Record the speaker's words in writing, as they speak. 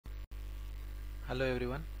Hello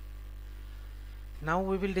everyone. Now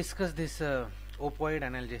we will discuss this opoid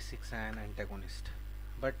analgesics and antagonist.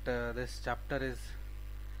 But this chapter is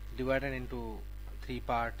divided into three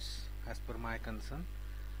parts as per my concern,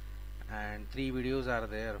 and three videos are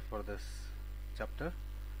there for this chapter.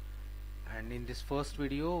 And in this first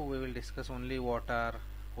video we will discuss only what are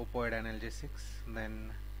opoid analgesics,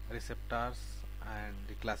 then receptors and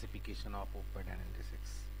the classification of opoid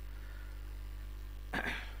analgesics.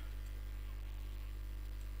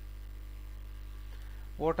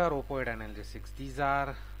 What are opoid analgesics? These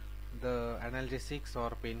are the analgesics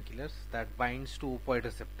or painkillers that binds to opoid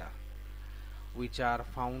receptor, which are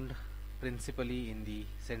found principally in the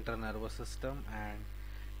central nervous system and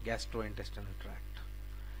gastrointestinal tract.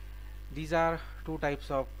 These are two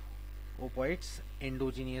types of opoids,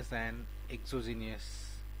 endogenous and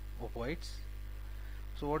exogenous opoids.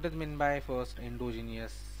 So what is meant by first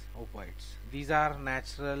endogenous opoids? These are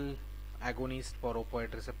natural agonists for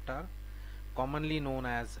opoid receptor, commonly known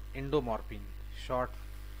as endomorphine. Short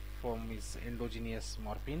form is endogenous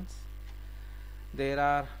morphines. There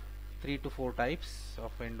are 3 to 4 types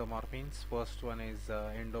of endomorphines. First one is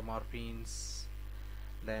endomorphines,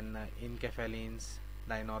 then enkephalins,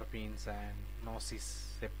 dynorphins and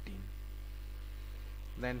nociceptine.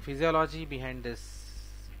 Then physiology behind this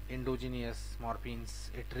endogenous morphines: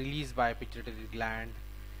 it released by pituitary gland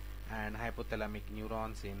and hypothalamic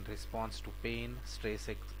neurons in response to pain, stress,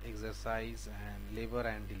 exercise and labor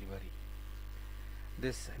and delivery.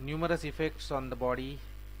 This numerous effects on the body.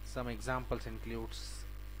 Some examples includes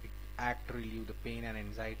act to relieve the pain and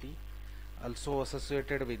anxiety, also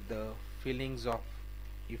associated with the feelings of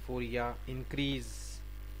euphoria, increase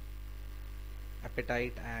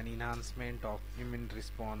appetite and enhancement of immune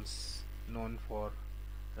response, known for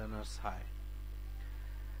runner's high.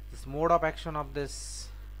 This mode of action of this,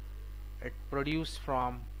 it produced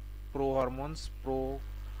from prohormones,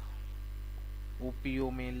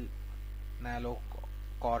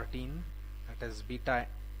 pro-opiomelanocortin, that is beta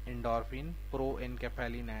endorphin,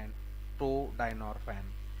 pro-enkephalin and pro-dynorphin.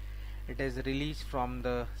 It is released from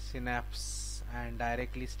the synapse and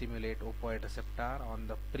directly stimulate opoid receptor on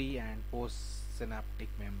the pre and post synaptic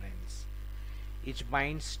membranes. Each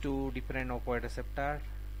binds to different opoid receptor,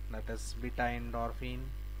 that is beta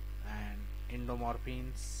endorphin and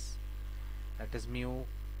endomorphins, that is mu,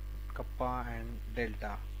 kappa and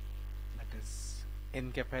delta, that is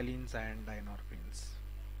enkephalins and dynorphins.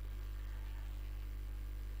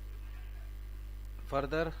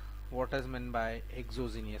 Further, what is meant by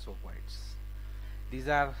exogenous opoids? These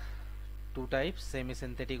are two types: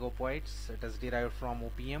 semi-synthetic opoids. It is derived from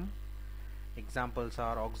opium. Examples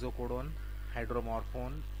are oxycodone,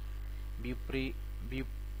 hydromorphone,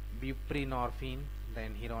 buprenorphine,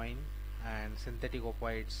 then heroin. And synthetic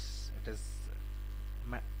opoids, it is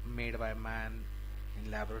made by man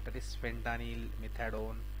in laboratories: fentanyl,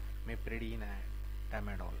 methadone, mepridine and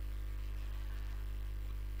tramadol.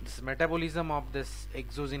 This metabolism of this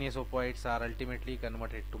exogenous opoids are ultimately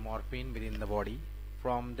converted to morphine within the body.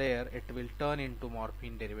 From there it will turn into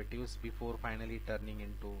morphine derivatives before finally turning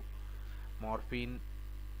into morphine.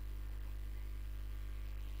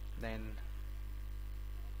 Then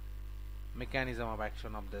mechanism of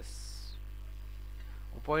action of this: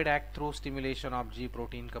 opoid act through stimulation of G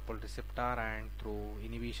protein coupled receptor and through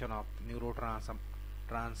inhibition of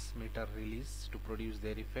neurotransmitter release to produce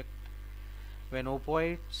their effect. When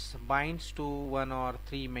opoids binds to one or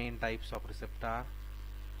three main types of receptor,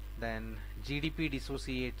 then GDP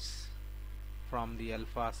dissociates from the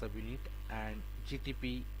alpha subunit and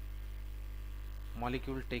GTP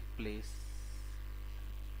molecule take place,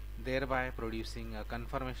 thereby producing a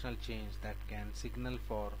conformational change that can signal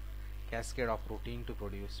for cascade of protein to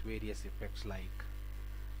produce various effects like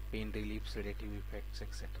pain relief, sedative effects,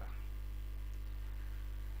 etc.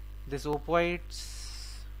 This opoids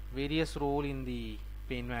various role in the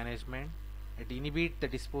pain management. It inhibits the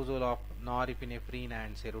disposal of norepinephrine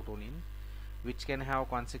and serotonin, which can have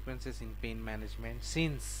consequences in pain management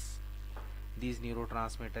since these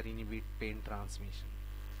neurotransmitters inhibit pain transmission.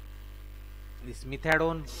 This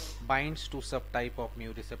methadone binds to subtype of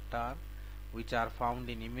mu receptor, which are found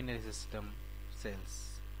in immune system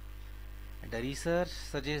cells. The research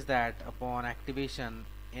suggests that upon activation,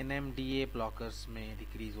 NMDA blockers may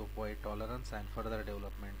decrease opioid tolerance and further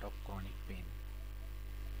development of chronic pain.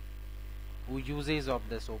 Uses of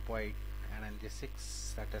this opoid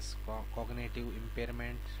analgesics, that is cognitive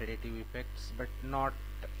impairment, sedative effects, but not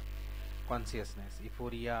consciousness,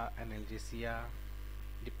 euphoria, analgesia,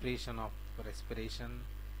 depression of respiration,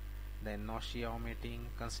 then nausea, vomiting,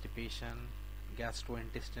 constipation,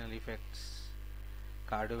 gastrointestinal effects,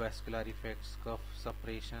 cardiovascular effects, cough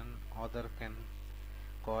suppression, other can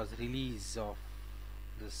cause release of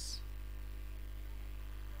this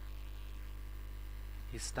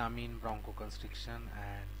histamine, bronchoconstriction,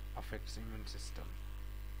 and affects immune system.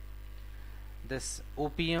 This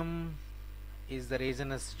opium is the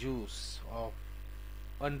resinous juice of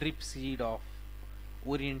unripe seed of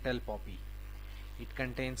oriental poppy. It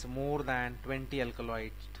contains more than 20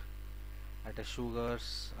 alkaloids at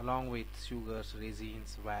sugars, along with sugars,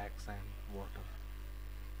 resins, wax, and water.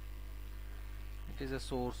 It is a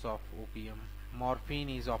source of opium. Morphine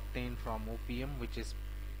is obtained from opium, which is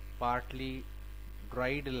partly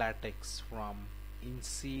dried latex from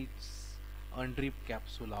Inseed's unripe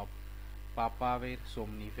capsule of Papaver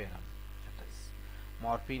somniferum. That is,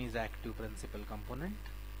 morphine is active principal component.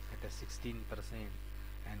 It is 16%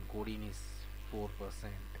 and codeine is 4%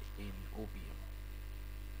 in opium.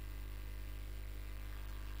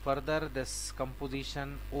 Further, this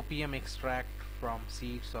composition, opium extract from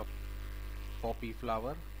seeds of poppy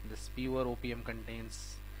flower. This pure opium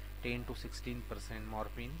contains 10 to 16%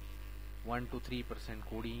 morphine, 1 to 3%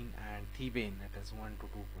 codeine, and thebaine, that is 1 to 2%.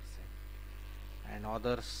 And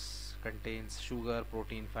others contains sugar,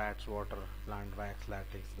 protein, fats, water, plant wax,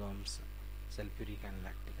 latex, gums, sulfuric and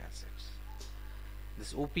lactic acids.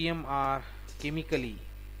 This opium are chemically,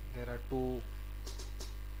 there are two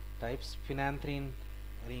types. Phenanthrene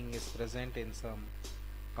ring is present in some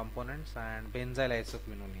components and benzyl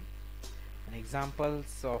isoquinoline. And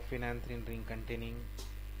examples of phenanthrene ring containing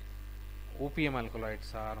opium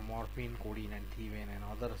alkaloids are morphine, codeine, and thebaine, and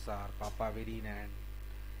others are papaverine and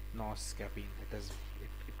noscapine.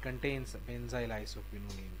 It contains benzyl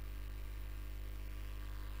isoquinoline.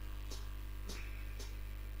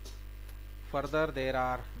 Further, there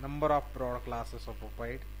are number of broad classes of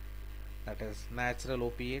opoid, that is natural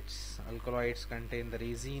opiates. Alkaloids contain the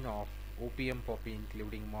resin of opium poppy,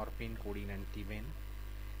 including morphine, codeine, and thebaine.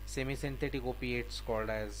 Semi-synthetic opiates called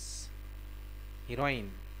as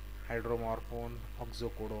heroin, hydromorphone,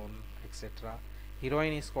 oxycodone, etc.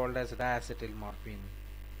 Heroin is called as diacetyl morphine.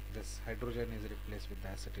 This hydrogen is replaced with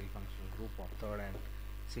diacetyl functional group of 3rd and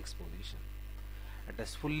 6th position. It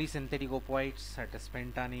is fully synthetic opoids, it is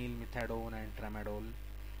fentanyl, methadone, and tramadol.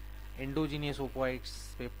 Endogenous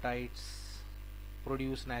opoids, peptides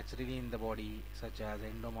produced naturally in the body, such as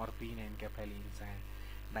endomorphine, enkephalins, and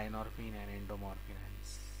dynorphine and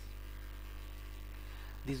endomorphines.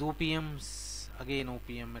 These opiums, again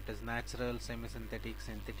opium, it is natural, semi-synthetic,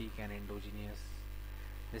 synthetic, and endogenous.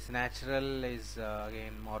 This natural is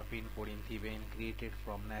again morphine, codeine, thebaine, created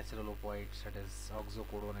from natural opoids, that is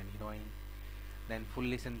oxycodone and heroin. Then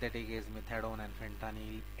fully synthetic is methadone and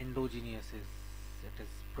fentanyl. Endogenous is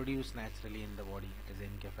produced naturally in the body, it is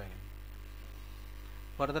enkephalin.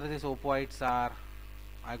 Further, these opoids are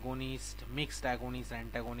agonist, mixed agonist,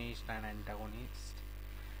 antagonist, and antagonist.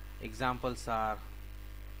 Examples are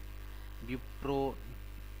buprenorphines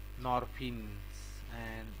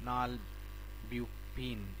and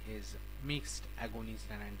nalbuphine is mixed agonist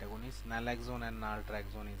and antagonist. Naloxone and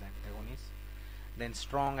naltrexone is antagonist. Then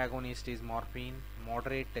strong agonist is morphine,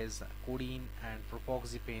 moderate is codeine, and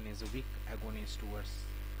propoxyphene is a weak agonist towards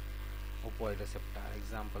opoid receptor.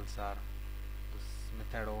 Examples are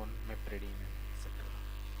methadone, mepridine, etc.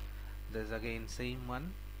 There is again same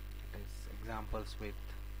one. It is examples with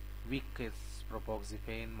weak is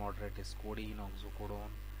propoxyphene, moderate is codeine,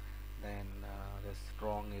 oxycodone. Then the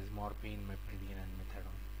strong is morphine, mepridine, and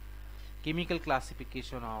methadone. Chemical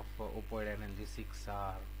classification of opoid analgesics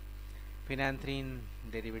are phenanthrene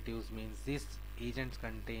derivatives, means this agent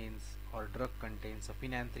contains or drug contains a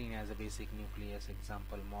phenanthrene as a basic nucleus.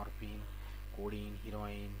 Example morphine, codeine,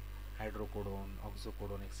 heroin, hydrocodone,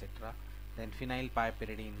 oxycodone, etc. Then phenyl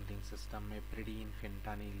piperidine ring system, mepridine,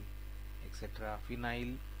 fentanyl, etc.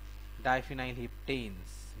 Phenyl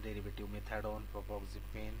diphenylheptanes derivative, methadone,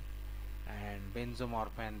 propoxyphene, and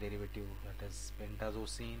benzomorphan derivative, that is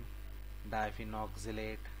pentazocine,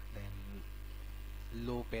 diphenoxylate, then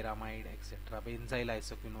loperamide, etc. Benzyl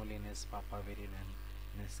isoquinoline is papaverine and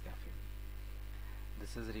noscapine.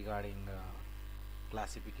 This is regarding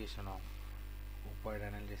classification of opoid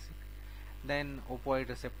analgesic. Then opoid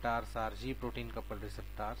receptors are G protein coupled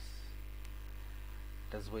receptors.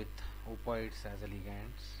 It is with opoids as a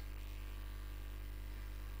ligands.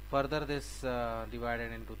 Further, this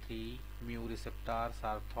divided into 3. Mu receptors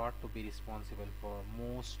are thought to be responsible for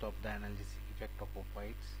most of the analgesic effect of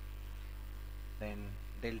opoids. Then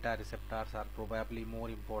delta receptors are probably more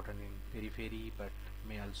important in periphery but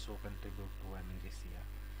may also contribute to analgesia.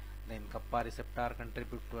 Then kappa receptor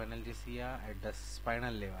contribute to analgesia at the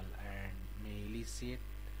spinal level and may elicit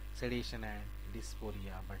sedation and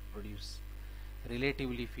dysphoria but produce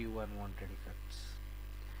relatively few unwanted effects.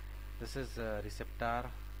 This is receptor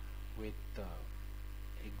with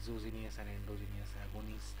exogenous and endogenous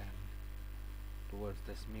agonist, and towards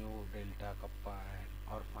this mu, delta, kappa and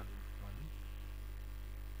orphan 1.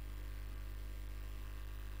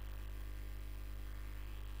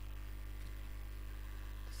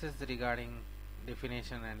 This is regarding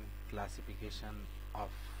definition and classification of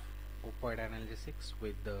opoid analgesics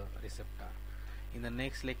with the receptor. In the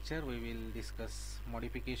next lecture we will discuss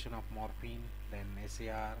modification of morphine, then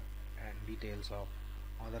SAR and details of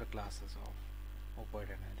other classes of opoid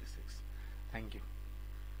analgesics. Thank you.